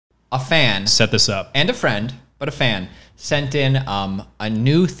a fan set this up, and a friend, but a fan sent in a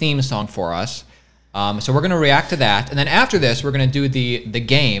new theme song for us. So we're gonna react to that, and then after this, we're gonna do the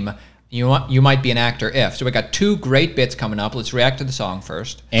game. You might be an actor if. So we got 2 great bits coming up. Let's react to the song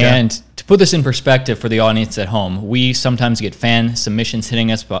first. And to put this in perspective for the audience at home, we sometimes get fan submissions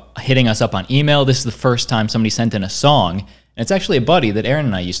hitting us up on email. This is the first time somebody sent in a song. And it's actually a buddy that Aaron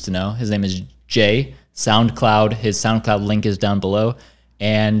and I used to know. His name is Jay. SoundCloud. His SoundCloud link is down below.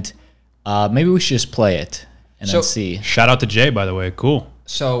 And maybe we should just play it and then see. Shout out to Jay, by the way. Cool.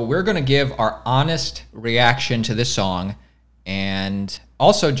 So we're going to give our honest reaction to this song. And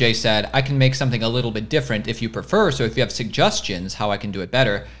also, Jay said, I can make something a little bit different if you prefer. So if you have suggestions how I can do it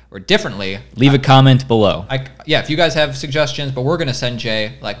better or differently, leave a comment below. Yeah, if you guys have suggestions, but we're going to send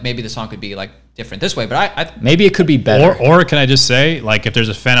Jay, like maybe the song could be like different this way, but maybe it could be better. Or can I just say, like, if there's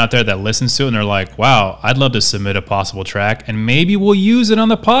a fan out there that listens to it and they're like, wow, I'd love to submit a possible track and maybe we'll use it on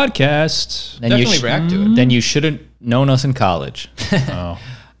the podcast. Then definitely react to it. Then you should have known us in college.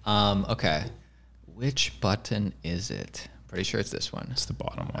 Okay. Which button is it? Pretty sure it's this one. It's the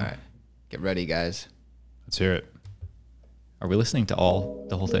bottom one. All right. Get ready, guys. Let's hear it. Are we listening to the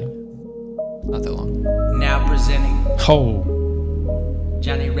whole thing? Not that long. Now presenting. Oh.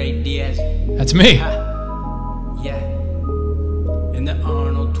 Johnny Ray Diaz. That's me. Yeah. And the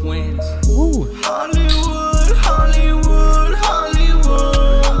Arnold twins. Ooh. Hollywood, Hollywood,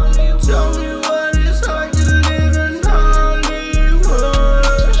 Hollywood. Tell me what it's like to live in Hollywood.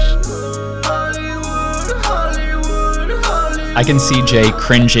 I can see Jay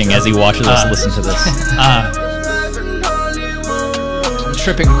cringing as he watches us listen to this. I'm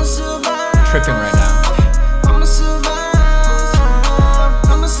tripping right now.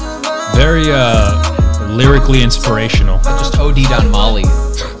 Very lyrically inspirational. I just OD'd on Molly.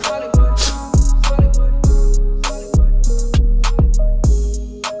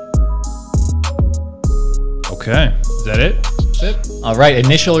 Okay, is that it? That's it. All right,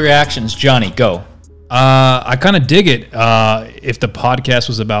 initial reactions. Johnny, go. I kind of dig it. If the podcast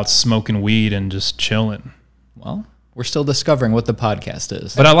was about smoking weed and just chilling. Well, we're still discovering what the podcast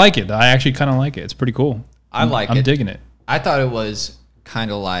is. But I like it. I actually kind of like it. It's pretty cool. I'm digging it. I thought it was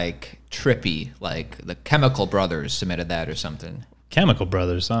kind of like trippy, like the Chemical Brothers submitted that or something. Chemical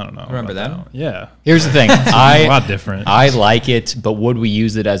Brothers, I don't know. Remember them? Yeah. Here's the thing. A lot different. I like it, but would we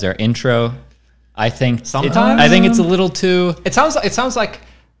use it as our intro? I think Sometimes? I think it's a little too. It sounds like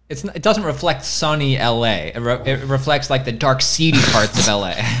it doesn't reflect sunny LA. It reflects like the dark, seedy parts of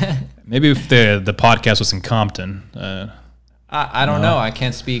LA. Maybe if the podcast was in Compton. I don't know. I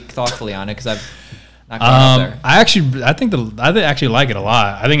can't speak thoughtfully on it because I've not gone up there. I actually like it a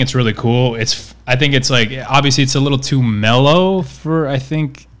lot. I think it's really cool. I think it's like, obviously it's a little too mellow for, I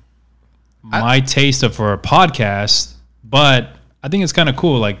think, my taste for a podcast, but I think it's kind of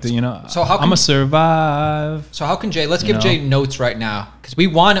cool. Like, so I'm gonna survive. So how can Jay? Let's give Jay notes right now because we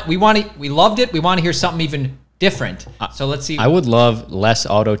loved it. We want to hear something even different. So let's see. I would love less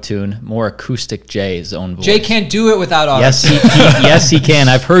auto tune, more acoustic Jay's own voice. Jay can't do it without auto. Yes, he can.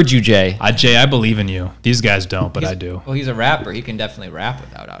 I've heard you, Jay. Jay, I believe in you. These guys don't, but I do. Well, he's a rapper. He can definitely rap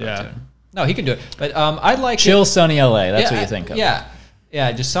without auto tune. No, he can do it. But I'd like chill, sunny LA. That's what you think of.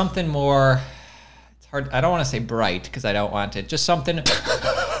 Yeah, just something more. It's hard. I don't want to say bright because I don't want it. Just something.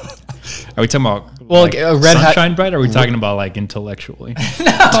 Are we talking about Sunshine Bright? Or are we talking about like intellectually?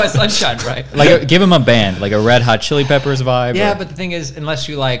 No, it's Sunshine Bright. Like give him a band, like a Red Hot Chili Peppers vibe. Yeah, but the thing is, unless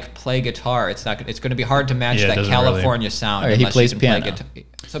you like play guitar, it's going to be hard to match that California sound. Right, he plays piano.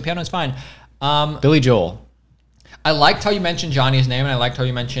 So piano is fine. Billy Joel. I liked how you mentioned Johnny's name, and I liked how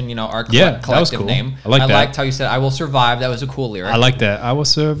you mentioned, our collective cool. name. I liked how you said, "I will survive." That was a cool lyric. I like that. I will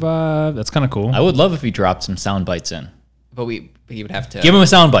survive. That's kind of cool. I would love if he dropped some sound bites in. But he would have to give him a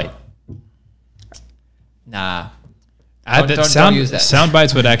sound bite. Nah. Don't use that. Sound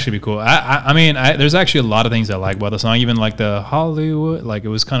bites would actually be cool. I mean, there's actually a lot of things I like about the song, even like the Hollywood, like it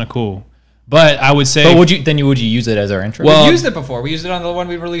was kind of cool. But I would say, but would you use it as our intro? Well, we used it before. We used it on the one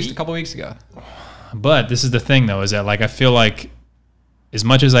we released a couple weeks ago. But this is the thing, though, is that like I feel like as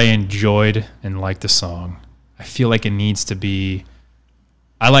much as I enjoyed and liked the song, I feel like it needs to be.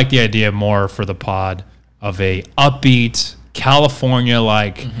 I like the idea more for the pod of a upbeat California,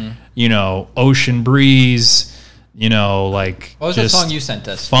 like ocean breeze, like. What was the song you sent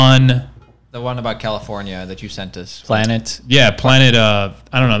us? Fun. The one about California that you sent us. Planet. Yeah, Planet.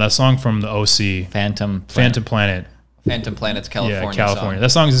 I don't know, that song from the OC. Phantom Planet. Phantom Planet's California. Yeah, California. Song. That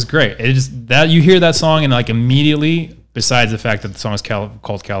song is great. It is that you hear that song and like immediately, besides the fact that the song is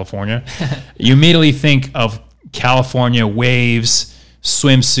called California, you immediately think of California waves,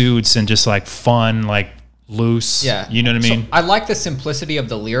 swimsuits, and just like fun, like loose. Yeah. You know what I mean? So I like the simplicity of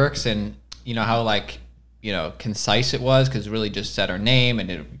the lyrics and, you know, how like, you know, concise it was because it really just said our name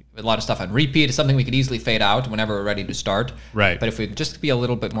and a lot of stuff on repeat. It's something we could easily fade out whenever we're ready to start. Right. But if we could just be a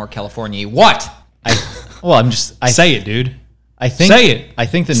little bit more California-y. What? Say it, dude. I think Say it. I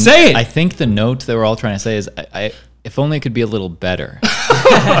think the Say it. I think the note that we're all trying to say is if only it could be a little better.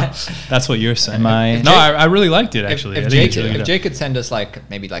 That's what you're saying. Am No, I really liked it actually. If I think it's Jay, really if good. Jay could send us like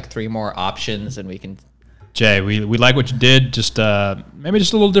maybe like 3 more options and we can. Jay, we like what you did. Just maybe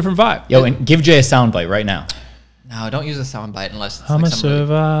just a little different vibe. Yo, and give Jay a soundbite right now. No, don't use a soundbite unless it's I'ma like some really-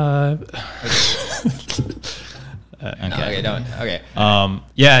 survive. No, okay, don't. Okay.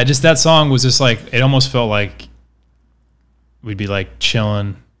 Yeah, just that song was just like it almost felt like we'd be like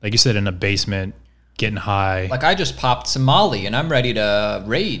chilling, like you said, in a basement, getting high. Like I just popped some Molly and I'm ready to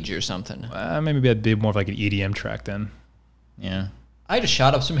rage or something. Maybe that'd be more of like an EDM track then. Yeah. I just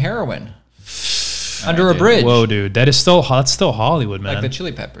shot up some heroin under a bridge. Whoa, dude, that's still Hollywood, man. Like the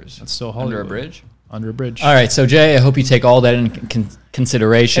Chili Peppers. That's still Hollywood. Under a bridge. Under a bridge. All right, so Jay, I hope you take all that in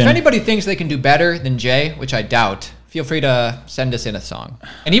consideration. If anybody thinks they can do better than Jay, which I doubt, feel free to send us in a song.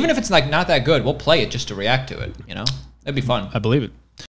 And even if it's like not that good, we'll play it just to react to it. You know, that'd be fun. I believe it.